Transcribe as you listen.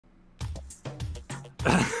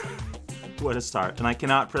What a start. And I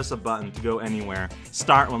cannot press a button to go anywhere.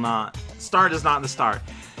 Start will not. Start is not the start.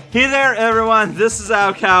 Hey there, everyone. This is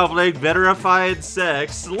unclowning Betterified VI.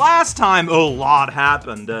 Last time, a lot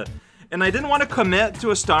happened. And I didn't want to commit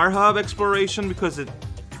to a Star Hub exploration because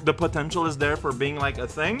the potential is there for being like a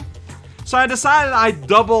thing. So I decided I'd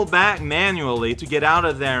double back manually to get out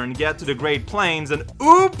of there and get to the Great Plains, and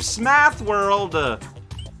oops, Math World!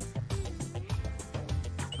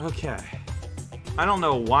 Okay. I don't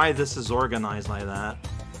know why this is organized like that.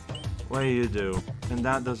 What do you do? And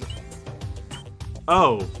that doesn't...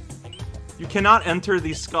 Oh. You cannot enter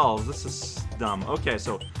these skulls. This is dumb. Okay,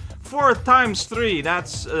 so 4 times 3,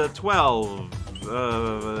 that's 12.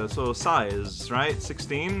 So size, right?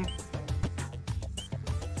 16?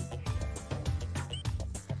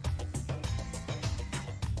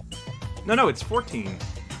 No, it's 14.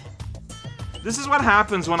 This is what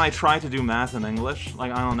happens when I try to do math in English.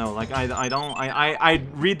 Like, I don't know. Like, I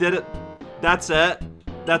redid it. That's it.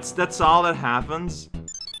 That's all that happens.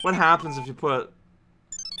 What happens if you put...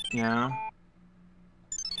 Yeah.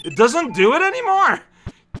 It doesn't do it anymore!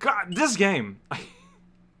 God, this game.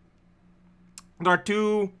 There are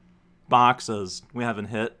 2 boxes we haven't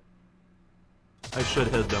hit. I should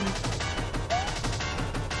hit them.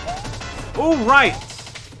 Oh, right!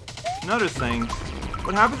 Another thing.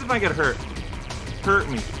 What happens if I get hurt? Hurt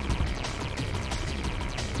me.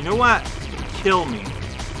 You know what? Kill me.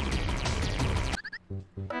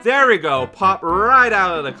 There we go. Pop right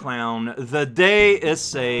out of the clown. The day is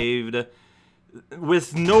saved.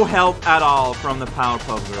 With no help at all from the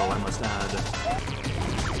Powerpuff Girl, I must add.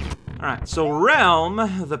 Alright, so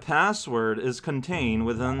Realm, the password, is contained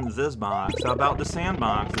within this box. How about the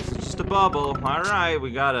sandbox? This is just a bubble. Alright,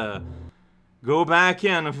 we gotta go back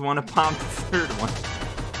in if we want to pop the 3rd one.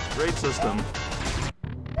 Great system.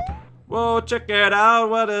 Whoa, check it out.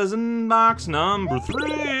 What is in box number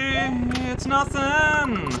 3? It's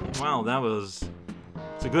nothing. Well, that was...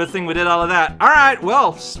 It's a good thing we did all of that. Alright,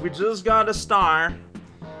 well, we just got a star.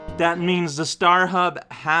 That means the Star Hub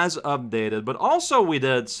has updated, but also we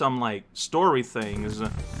did some, like, story things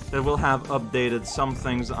that will have updated some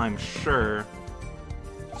things, I'm sure.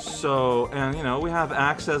 So, and, you know, we have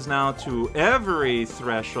access now to every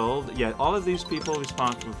threshold. Yeah, all of these people we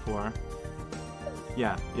spoke to before.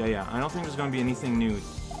 Yeah. I don't think there's going to be anything new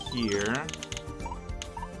here.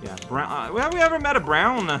 Yeah, Brown. Have we ever met a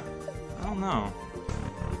Brown? I don't know.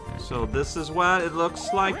 So this is what it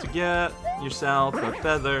looks like to get yourself a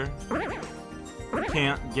feather. You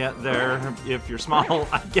can't get there if you're small,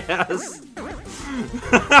 I guess.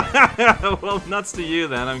 Well, nuts to you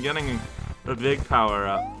then. I'm getting a big power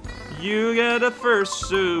up. You get a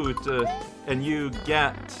fursuit, and you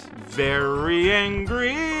get very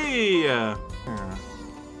angry.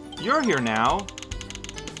 You're here now.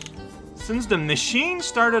 Since the machine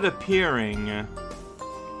started appearing.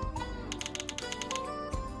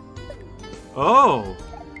 Oh.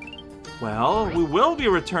 Well, we will be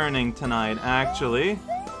returning tonight, actually.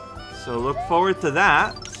 So look forward to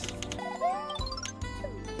that.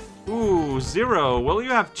 Ooh, 0. Will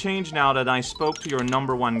you have changed now that I spoke to your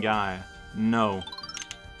 #1 guy? No.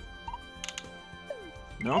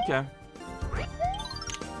 Okay.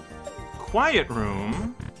 Quiet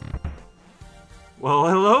room? Well,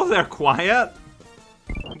 hello there, Quiet.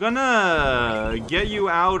 I'm gonna get you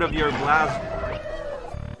out of your glass...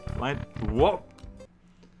 Whoa.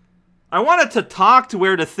 I wanted to talk to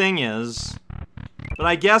where the thing is, but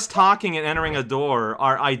I guess talking and entering a door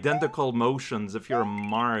are identical motions if you're a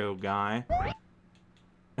Mario guy.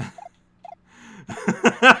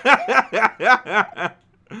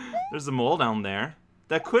 There's a mole down there.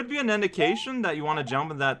 That could be an indication that you want to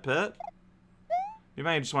jump in that pit. You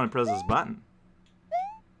might just want to press this button.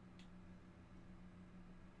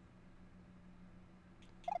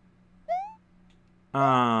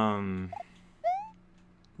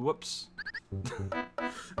 Whoops.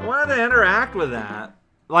 I wanted to interact with that.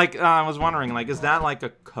 Like, I was wondering, like, is that like a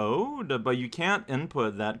code? But you can't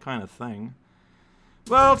input that kind of thing.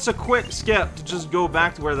 Well, it's a quick skip to just go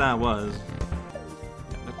back to where that was.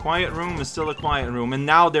 The quiet room is still a quiet room, and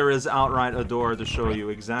now there is outright a door to show you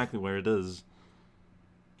exactly where it is.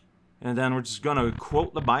 And then we're just gonna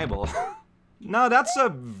quote the Bible. No, that's a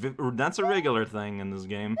regular thing in this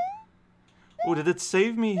game. Oh, did it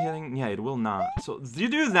save me hitting? Yeah, it will not. So you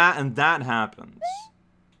do that and that happens.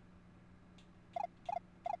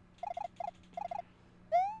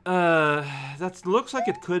 That looks like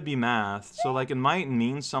it could be math. So like it might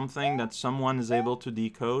mean something that someone is able to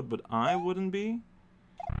decode, but I wouldn't be.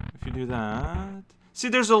 If you do that. See,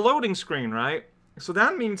 there's a loading screen, right? So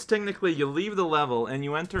that means technically you leave the level and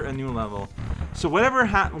you enter a new level. So whatever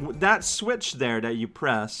that switch there that you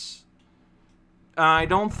press, I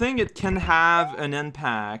don't think it can have an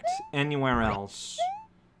impact anywhere else,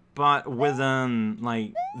 but within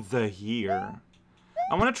like the here.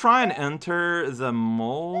 I want to try and enter the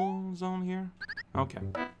mole zone here. Okay.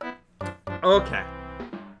 Okay.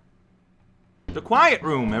 The quiet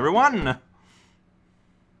room, everyone.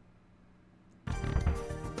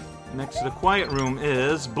 Next to the quiet room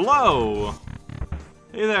is Blow.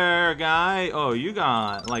 Hey there, guy. Oh, you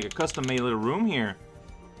got like a custom-made little room here.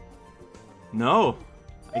 No,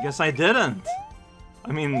 I guess I didn't.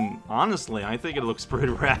 I mean, honestly, I think it looks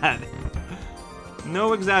pretty rad.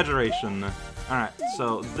 No exaggeration. Alright,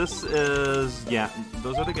 so this is... yeah,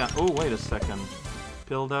 those are the guys. Oh, wait a second.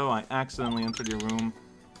 Pildo, I accidentally entered your room.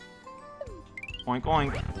 Oink,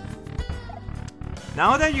 oink.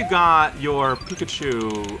 Now that you got your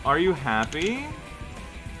Pikachu, are you happy?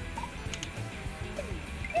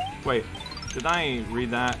 Wait, did I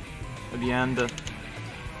read that at the end?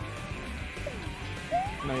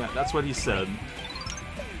 No, yeah, that's what he said.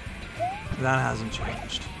 That hasn't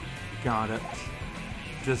changed. Got it.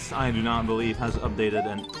 This, I do not believe, has updated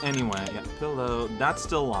in any way. Yeah, Pillow, that's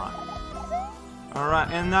still locked.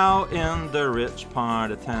 Alright, and now in the rich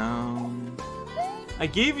part of town. I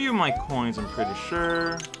gave you my coins, I'm pretty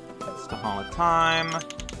sure. It's the Hall of Time.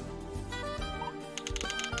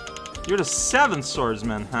 You're the 7th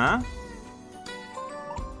swordsman, huh?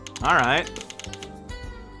 Alright.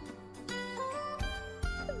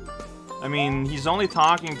 I mean, he's only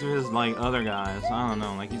talking to his, like, other guys. I don't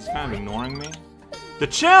know, like, he's kind of ignoring me. The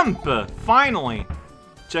chimp! Finally!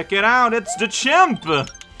 Check it out, it's the chimp!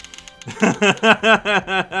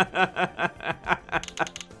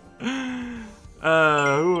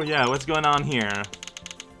 Ooh, yeah, what's going on here?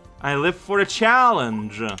 I live for the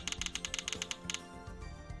challenge.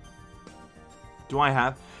 Do I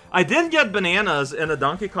have... I did get bananas in a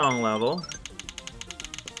Donkey Kong level.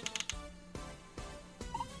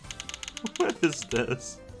 What is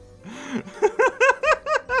this?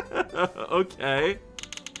 Okay.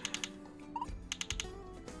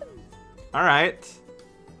 Alright.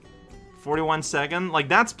 41 second. Like,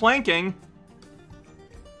 that's planking.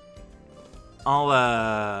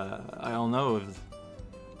 I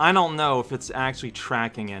don't know if it's actually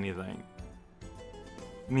tracking anything.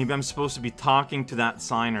 Maybe I'm supposed to be talking to that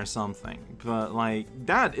sign or something. But, like,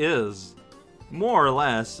 that is more or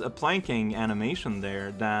less a planking animation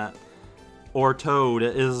there that Toad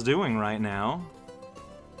is doing right now.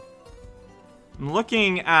 I'm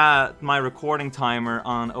looking at my recording timer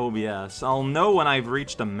on OBS. I'll know when I've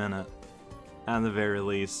reached a minute, at the very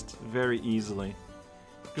least, very easily.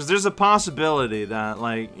 Because there's a possibility that,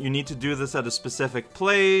 like, you need to do this at a specific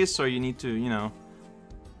place, or you need to, you know...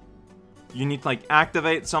 You need to, like,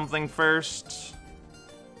 activate something first.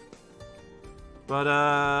 But,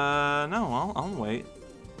 no, I'll wait.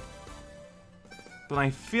 But I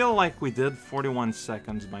feel like we did 41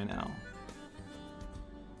 seconds by now.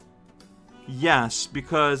 Yes,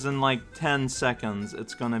 because in, like, 10 seconds,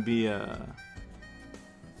 it's gonna be a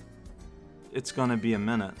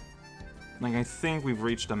minute. Like, I think we've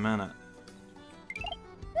reached a minute.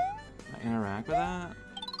 Can I interact with that?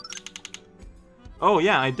 Oh,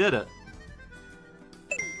 yeah, I did it.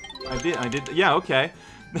 I did, yeah, okay.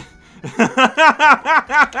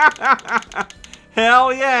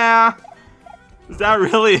 Hell yeah! Is that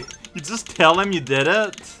really... You just tell him you did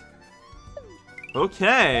it?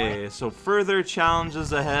 Okay, so further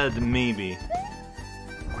challenges ahead, maybe.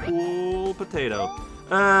 Cool potato.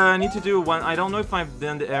 I need to do one... I don't know if I've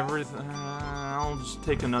done everything... I'll just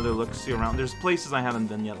take another look, see around. There's places I haven't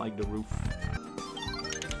done yet, like the roof.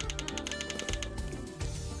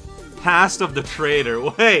 Past of the Trader.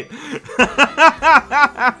 Wait!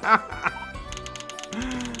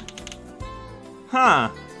 Huh.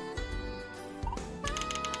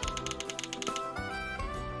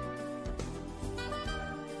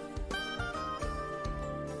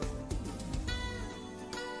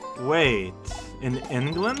 Wait, in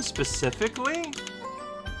England specifically?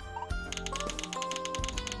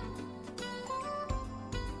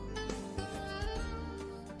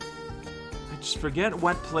 I just forget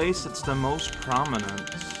what place it's the most prominent.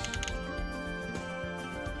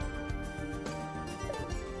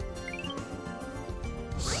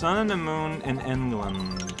 Sun and the Moon in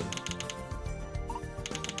England.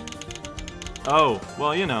 Oh,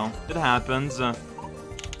 well, you know, it happens.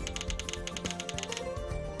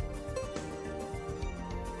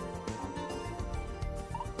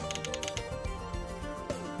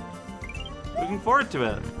 Looking forward to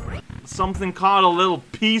it. Something called a little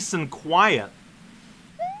peace and quiet.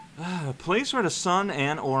 A place where the sun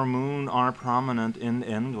and or moon are prominent in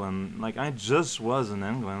England. Like, I just was in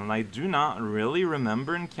England, and I do not really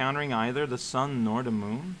remember encountering either the sun nor the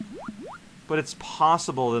moon. But it's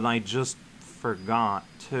possible that I just forgot,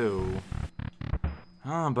 too.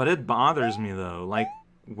 But it bothers me, though. Like,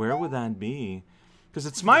 where would that be? Because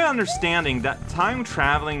it's my understanding that time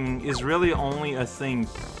traveling is really only a thing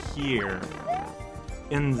here.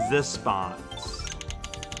 In this spot.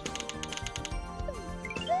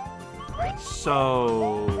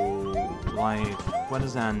 So, like, what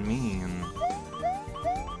does that mean?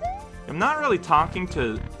 I'm not really talking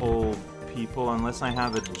to old people unless I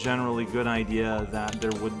have a generally good idea that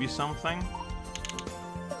there would be something.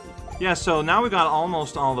 Yeah, so now we got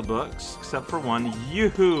almost all the books, except for one.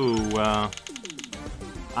 Yoo-hoo!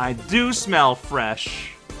 I do smell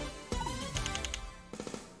fresh.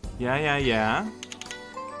 Yeah.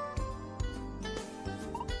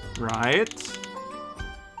 Right.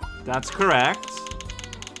 That's correct.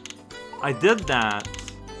 I did that.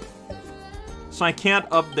 So I can't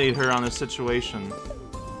update her on the situation.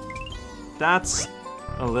 That's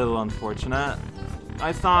a little unfortunate.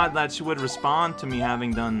 I thought that she would respond to me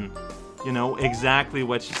having done, you know, exactly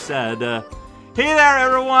what she said. Hey there,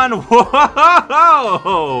 everyone!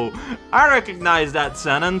 Whoa! I recognize that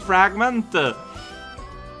sentence fragment.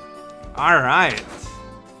 Alright.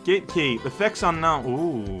 Gatekeep. Effects unknown.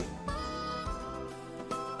 Ooh.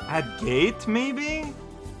 At gate, maybe?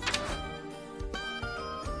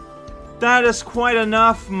 That is quite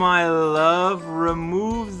enough, my love.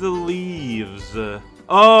 Remove the leaves.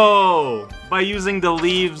 Oh! By using the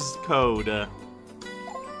leaves code.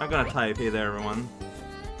 I'm gonna type, hey there, everyone.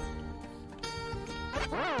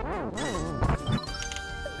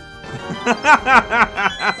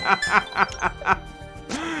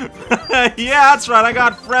 Yeah, that's right, I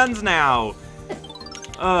got friends now.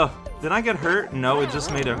 Did I get hurt? No, it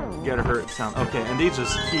just made a get hurt sound. Okay, and these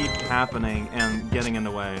just keep happening and getting in the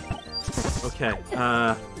way. Okay,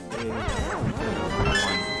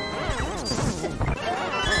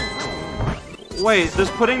 wait, does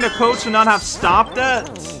putting the code should not have stopped it?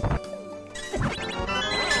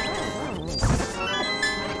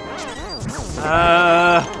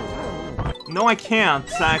 No, I can't,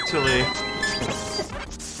 actually.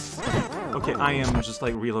 Okay, I am just,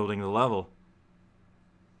 like, reloading the level.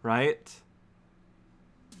 Right?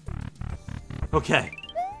 Okay.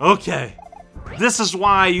 Okay. This is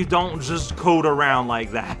why you don't just code around like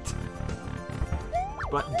that.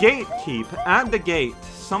 But gatekeep, at the gate,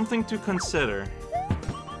 something to consider.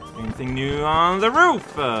 Anything new on the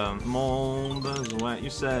roof? Mold is what you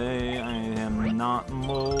say. I am not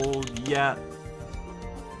mold yet.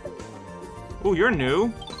 Oh, you're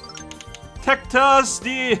new. Tectus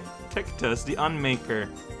the Unmaker.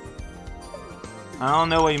 I don't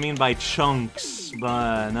know what you mean by chunks,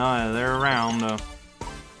 but no, they're around.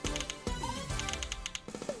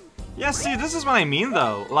 Yeah, see, this is what I mean,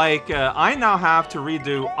 though. Like, I now have to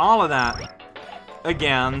redo all of that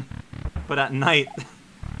again, but at night.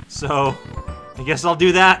 So, I guess I'll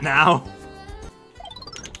do that now.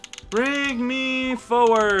 Bring me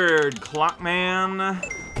forward, Clockman.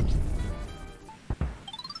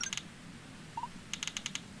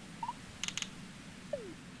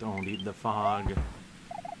 Don't eat the fog.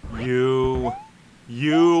 You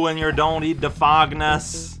and your don't eat the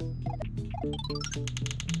fogness.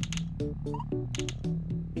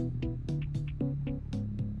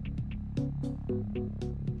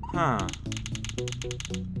 Huh.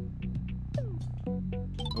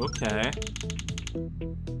 Okay.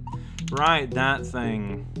 Right, that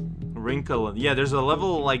thing. Wrinkle. Yeah, there's a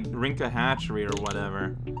level like Rinka Hatchery or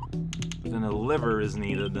whatever. Then a liver is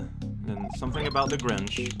needed. And something about the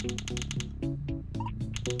Grinch.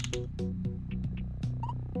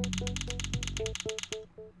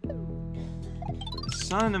 The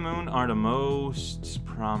sun and the moon are the most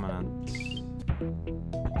prominent.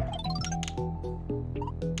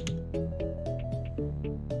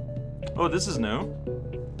 Oh, this is new.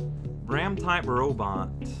 Ram-type robot.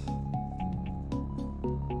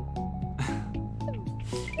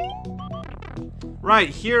 Right,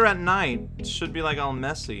 here at night. It should be like all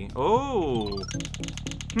messy. Oh!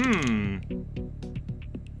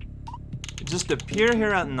 Just appear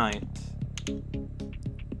here at night.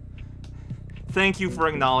 Thank you for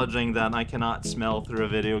acknowledging that I cannot smell through a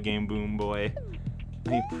video game, Boom Boy.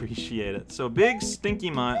 I appreciate it. So, big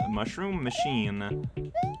stinky mushroom machine.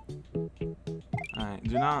 I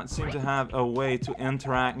do not seem to have a way to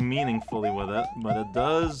interact meaningfully with it, but it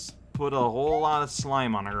does put a whole lot of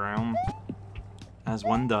slime on the ground. As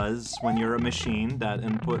one does when you're a machine that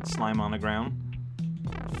inputs slime on the ground.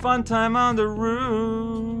 Fun time on the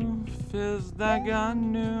roof, is that got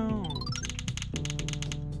new?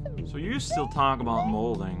 So you still talk about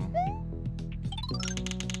molding.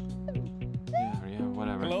 Yeah,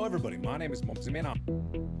 whatever. Hello everybody, my name is Momzimena.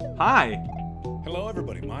 Hi! Hello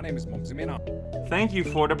everybody, my name is Momzimena. Thank you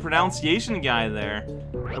for the pronunciation guy there.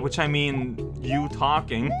 Which I mean, you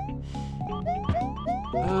talking.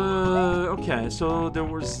 Okay, so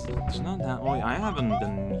there's not that, oh, I haven't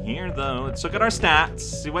been here though. Let's look at our stats,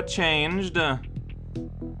 see what changed.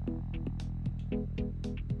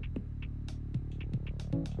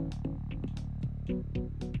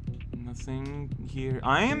 Nothing here.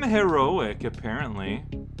 I am heroic, apparently.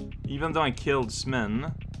 Even though I killed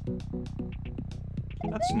Smin.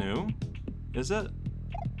 That's new. Is it?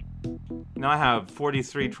 Now I have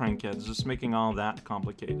 43 trinkets, just making all that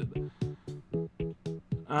complicated.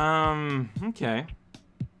 Okay.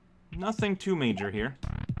 Nothing too major here.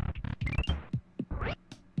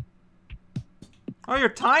 Oh, you're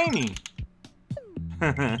tiny!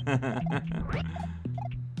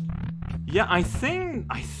 Yeah, I think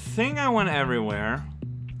I went everywhere.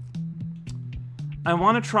 I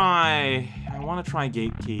wanna try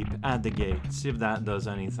Gatekeep at the gate, see if that does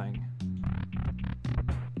anything.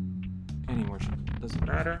 Anywhere, doesn't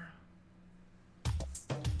matter.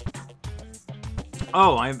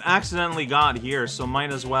 Oh, I've accidentally got here, so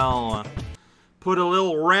might as well put a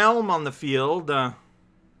little realm on the field.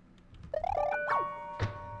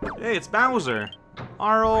 Hey, it's Bowser.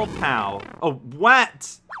 Our old pal. Oh,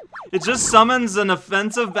 what? It just summons an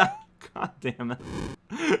offensive God damn it.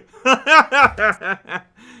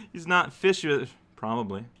 He's not fishy,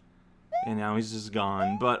 probably. And now he's just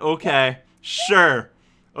gone. But okay, sure.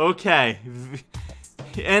 Okay.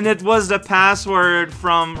 And it was the password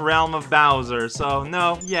from Realm of Bowser, so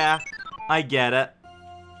no, yeah, I get it.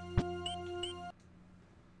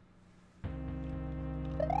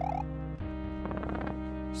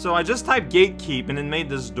 So I just typed Gatekeep and it made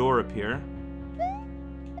this door appear.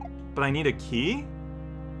 But I need a key?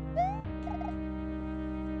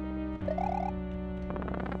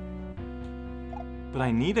 But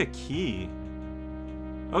I need a key.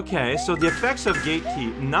 Okay, so the effects of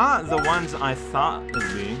Gatekeep, not the ones I thought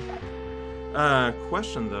it'd be.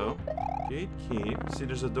 Question though. Gatekeep, see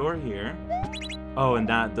there's a door here. Oh, and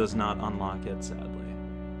that does not unlock it, sadly.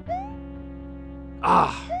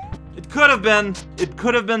 Ah, it could have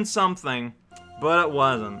been something, but it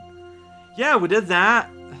wasn't. Yeah, we did that.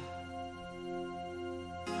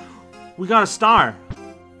 We got a star.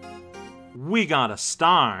 We got a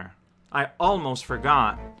star. I almost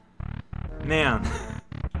forgot. Man.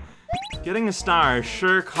 Getting a star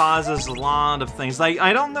sure causes a lot of things. Like,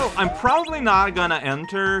 I don't know. I'm probably not gonna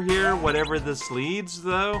enter here, whatever this leads,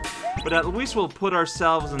 though. But at least we'll put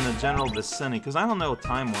ourselves in the general vicinity, because I don't know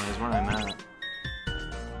time-wise where I'm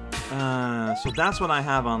at. So that's what I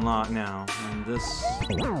have unlocked now. And this...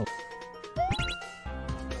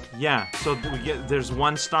 Yeah, so there's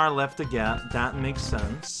one star left to get. That makes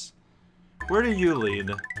sense. Where do you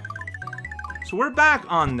lead? So we're back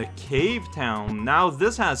on the cave town. Now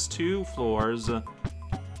this has 2 floors. The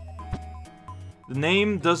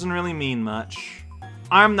name doesn't really mean much.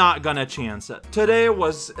 I'm not gonna chance it. Today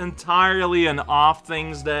was entirely an off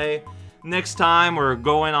things day. Next time we're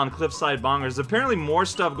going on Cliffside Bongers. Apparently more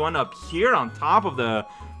stuff going up here on top of the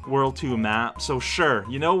World 2 map. So sure.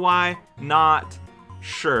 You know why? Not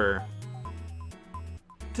sure.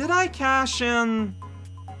 Did I cash in?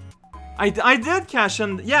 I did cash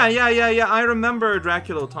in. Yeah. I remember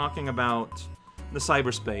Dracula talking about the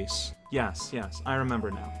cyberspace. Yes, I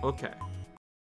remember now. Okay.